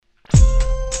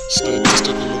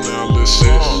Statistical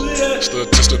analysis.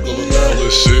 Statistical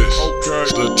analysis.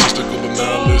 Statistical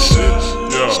analysis.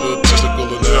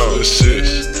 Statistical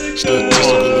analysis.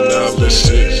 Statistical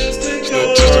analysis.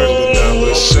 Statistical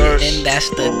analysis. And that's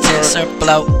the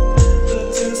Tensorflow.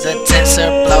 The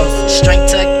Tensorflow. String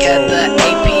together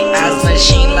APIs,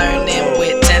 machine learning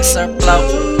with Tensorflow.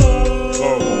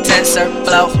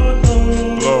 Tensorflow.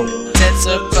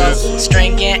 Tensorflow,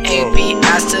 stringing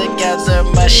APIs together,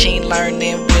 machine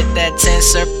learning with that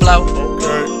Tensorflow.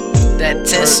 That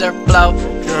Tensorflow.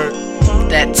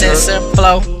 That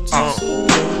Tensorflow.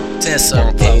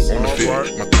 Tensorflow. On the fit,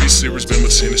 my 3 series been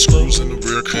with 10 screws in the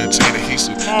rear, contain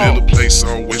adhesive. Dealer place,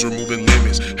 always removing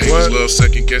limits. Haters love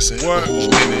second guessing, but who's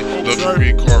winning?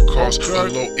 Luxury car costs, a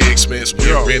low expense,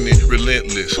 we're renting.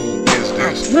 Relentless, who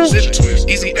is this? Twist.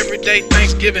 Easy everyday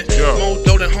Thanksgiving. More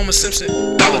dough than Homer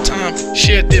Simpson. Dollar time,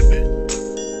 share dipping.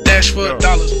 Dash for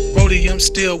dollars. Rhodium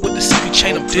steel with the CB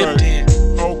chain I'm dipped in.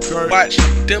 Watch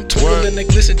them twinkle and they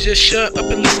glisten. Just shut up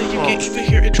and listen. You can't even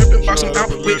hear it dripping. Box them out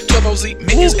with 12 OZ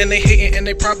millions. And they hating and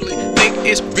they probably think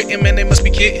it's written. Man, they must be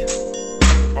kidding.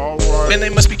 Man, they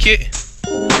must be kidding.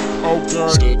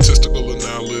 Statistical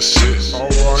analysis.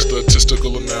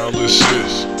 Statistical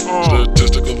analysis.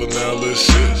 Statistical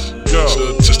analysis.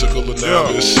 Statistical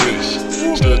analysis.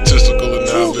 Statistical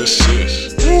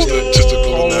analysis.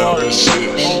 Statistical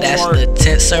analysis. And that's the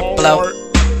Tensorflow.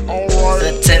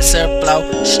 The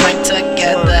Tensorflow. String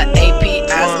together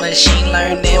APIs, machine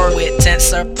learning with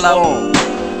Tensorflow.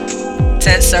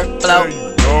 Tensorflow.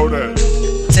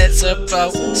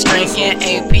 Tensorflow, stringing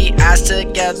APIs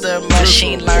together,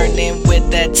 machine learning with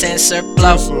that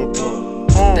Tensorflow.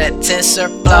 That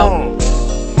Tensorflow.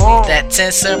 That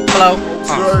Tensorflow.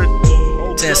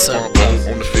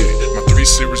 Tensorflow. On the fit, my 3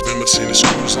 series been with 10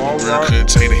 screws in the rear,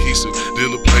 contain adhesive.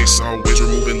 Dealer place, always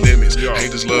removing limits.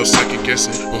 Haters love second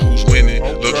guessing, but who's winning?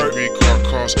 Luxury car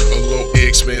costs, a low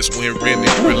expense when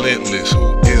renting. Relentless,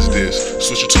 who is this?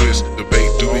 Switch or twist,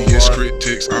 debate dubious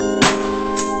critics.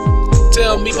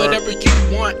 Tell me whatever you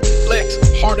want. Flex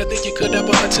harder than you could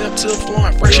ever attempt to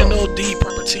flaunt. Fresh and OD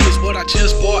property is what I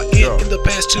just bought. In the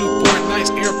past 2 fortnights,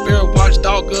 airfare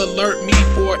watchdog alert me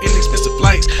for inexpensive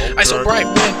flights. I so bright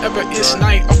whenever it's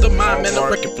night. Off the mind, man, the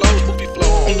wrecking flows, movie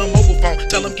flow on the mobile phone.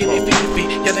 Tell them get it 50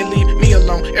 feet, yeah they leave me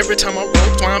alone. Every time I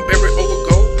roll, twine, bury over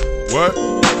gold. What?